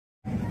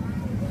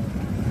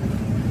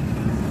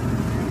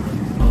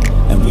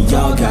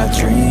all got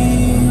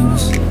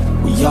dreams,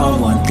 we all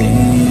want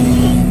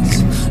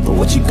things. But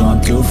what you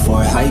gonna do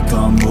for it? How you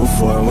gonna move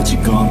for it? What you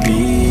gonna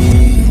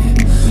be?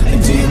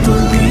 And do you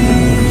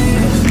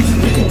believe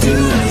you can do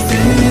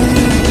anything?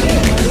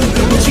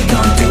 But what you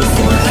gonna do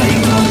for it? How you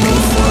gonna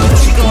move for it?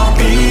 What you gonna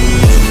be?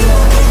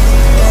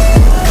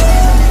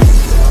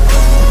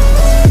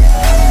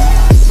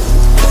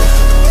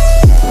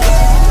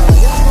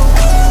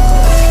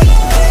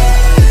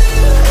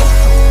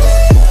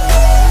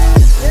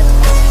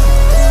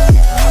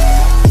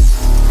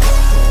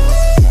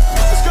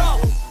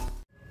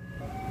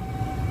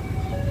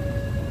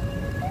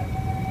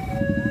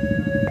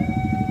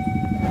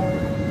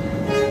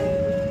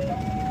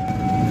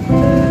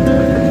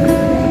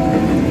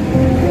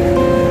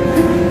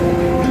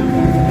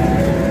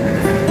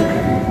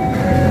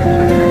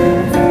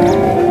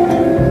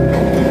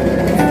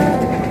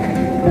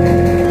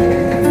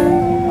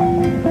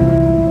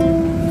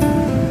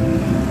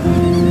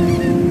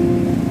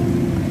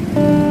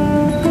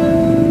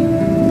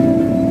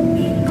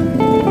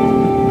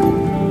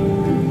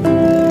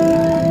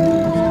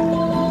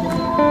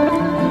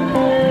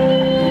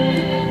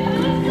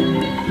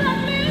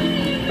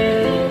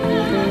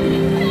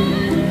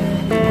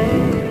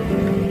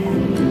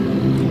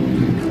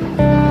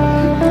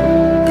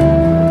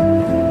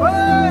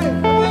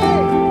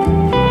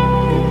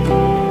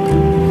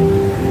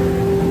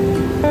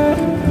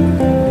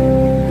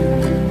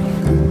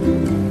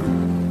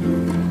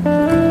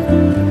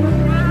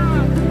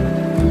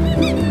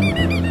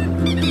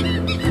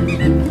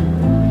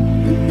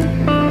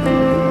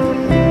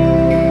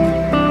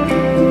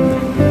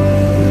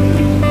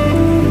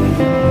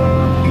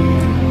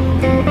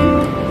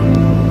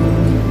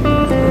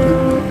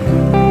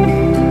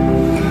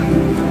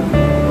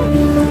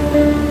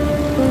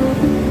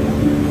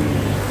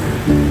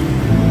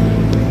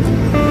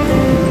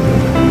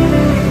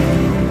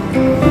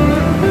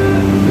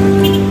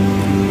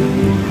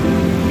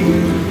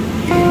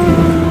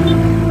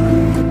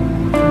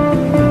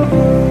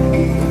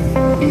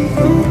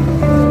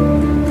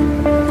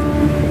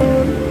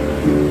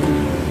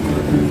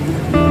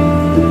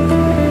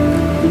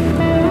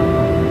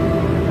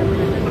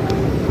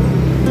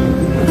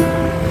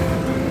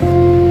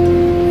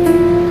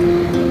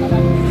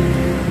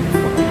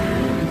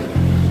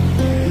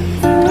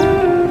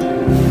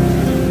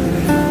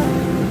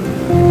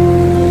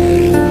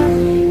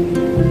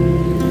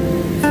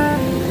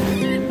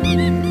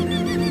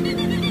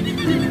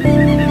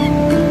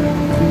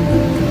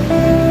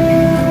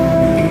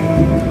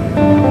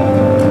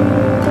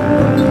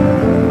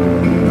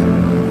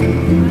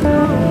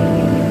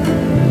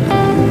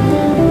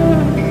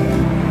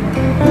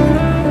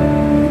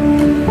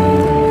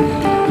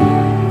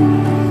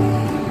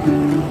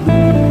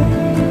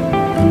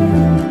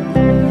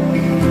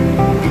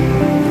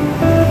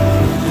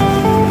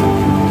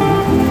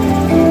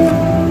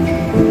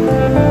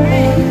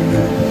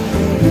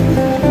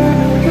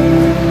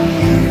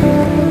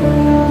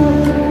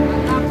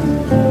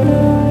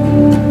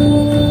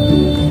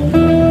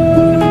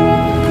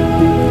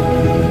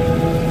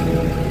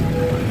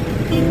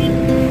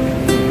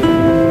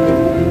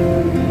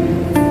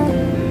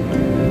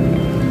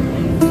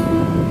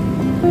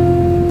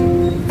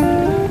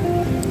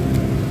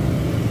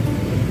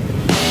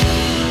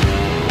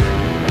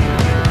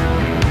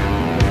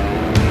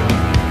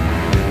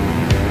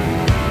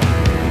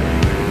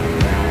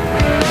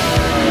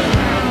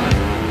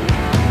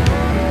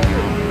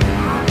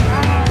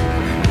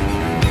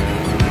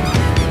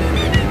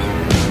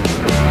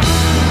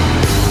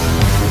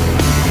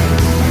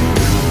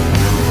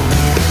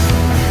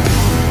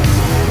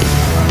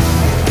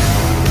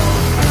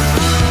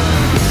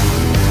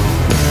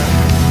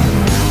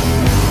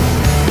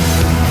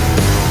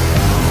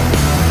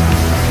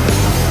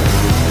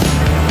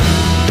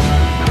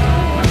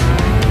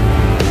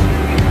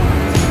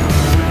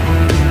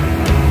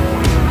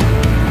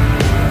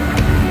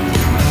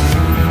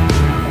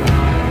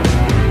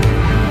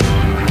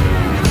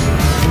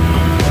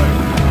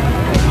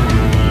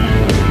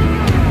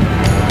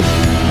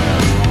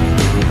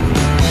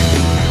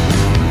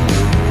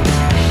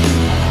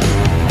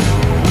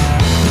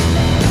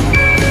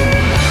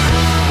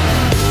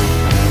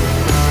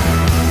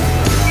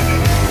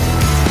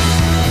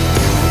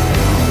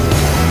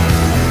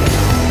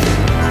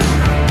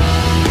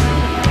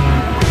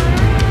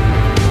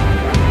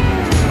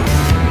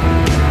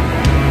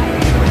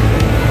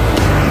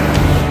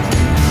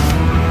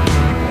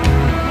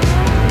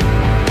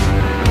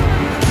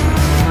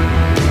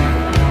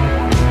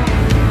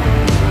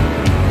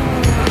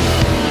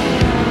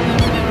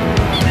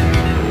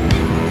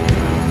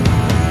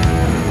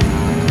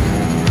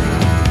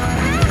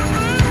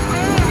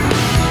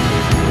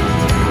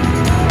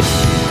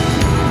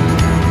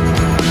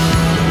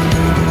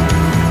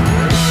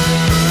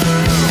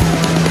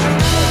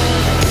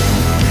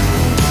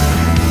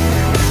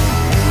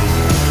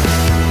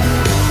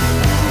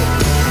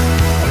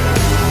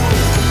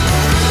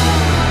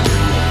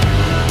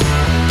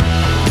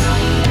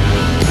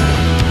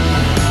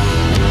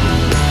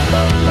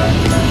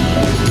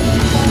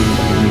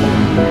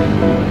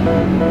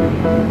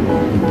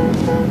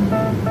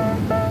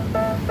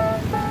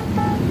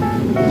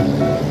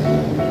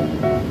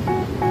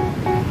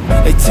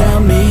 tell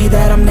me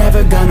that I'm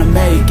never gonna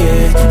make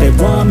it. They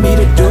want me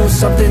to do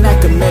something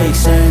that could make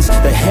sense.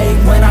 They hate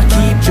when I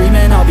keep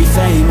dreaming I'll be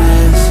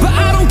famous, but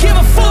I don't give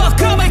a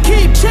fuck, I'ma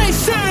keep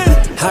chasing.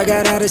 I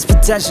got all this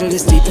potential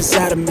that's deep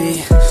inside of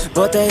me,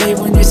 but they hate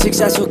when you're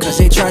successful cause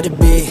they try to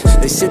be.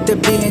 They sit there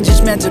being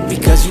judgmental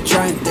because you're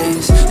trying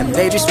things, and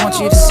they just want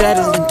you to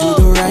settle and do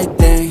the right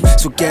thing.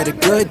 So get a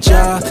good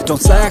job,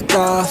 don't slack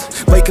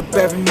off. Wake up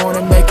every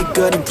morning, make a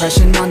good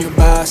impression on your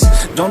boss.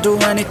 Don't do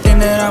anything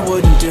that I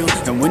wouldn't do,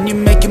 and when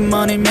you're making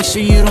money, make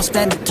sure you don't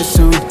spend it too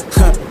soon.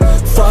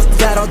 Fuck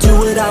that, I'll do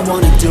what I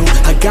wanna do.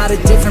 I got a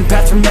different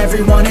path from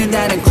everyone, and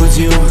that includes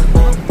you.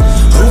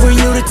 Who are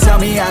you to tell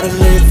me how to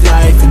live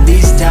life? In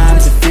these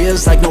times it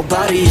feels like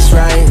nobody's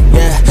right,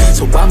 yeah.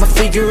 So I'ma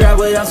figure out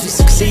what else we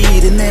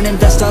succeed, and then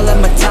invest all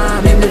of my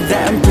time into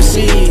that and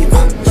proceed.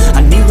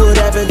 I need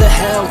whatever the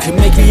hell could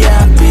make me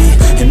happy,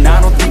 and I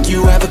don't think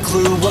you have a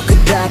clue what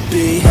could that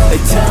be.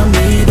 They tell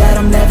me that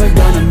I'm never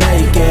gonna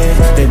make it.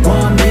 They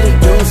want me to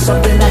do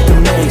something that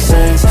can make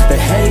sense. They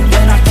hate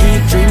when I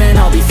keep dreaming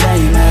I'll be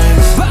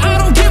famous, but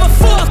I don't give a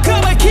fuck,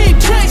 I'ma keep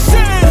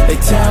chasing. They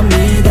tell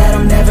me that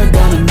I'm never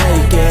gonna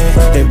make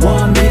it. They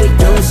want me to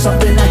do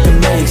something that can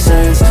make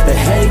sense. They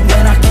hate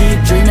when I keep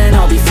dreaming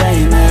I'll be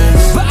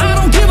famous, but I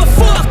don't give a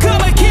fuck,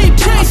 I'ma keep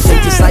chasing. I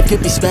think this life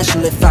could be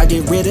special if I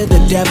get rid of the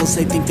devils.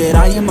 They think that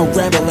I am a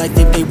rebel, I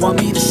think they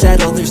want me to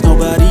settle. There's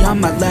nobody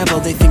on my level.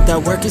 They think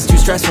that work is too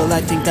stressful,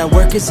 I think that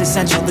work is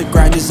essential. The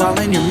grind is all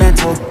in your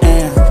mental,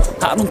 and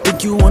I don't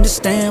think you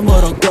understand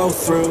what I'll go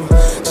through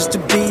just to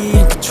be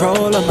in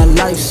control of my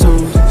life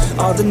soon.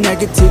 All the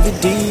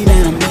negativity,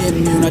 man, I'm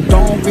immune. I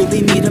don't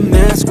really need a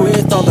mask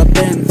with all I've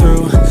been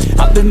through.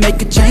 I've been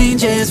making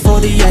changes for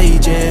the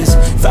ages.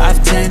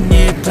 5-10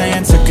 year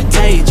plans are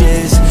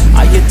contagious.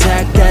 I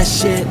attack that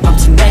shit, I'm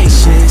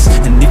tenacious.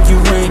 And if you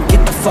ain't,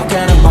 get the fuck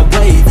out of my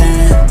way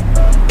then.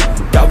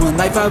 Got one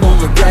life, I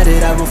won't regret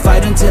it. I will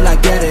fight until I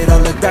get it. I'll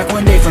look back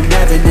one day from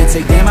heaven and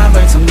say, damn, I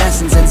learned some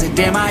lessons. And say,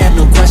 damn, I have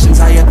no questions.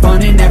 I had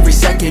fun in every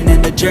second,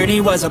 and the journey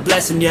was a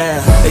blessing,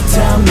 yeah. They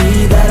tell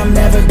me that I'm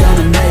never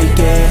gonna make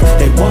it.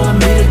 They want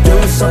me to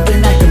do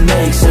something that can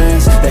make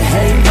sense. They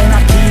hate when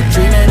I keep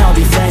dreaming I'll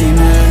be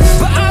famous,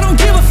 but I don't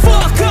give a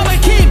fuck, I'ma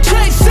keep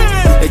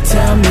chasing. They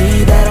tell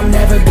me that I'm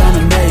never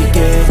gonna make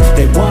it.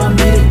 They want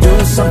me to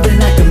do something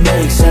that can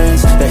make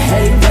sense. They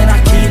hate when I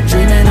keep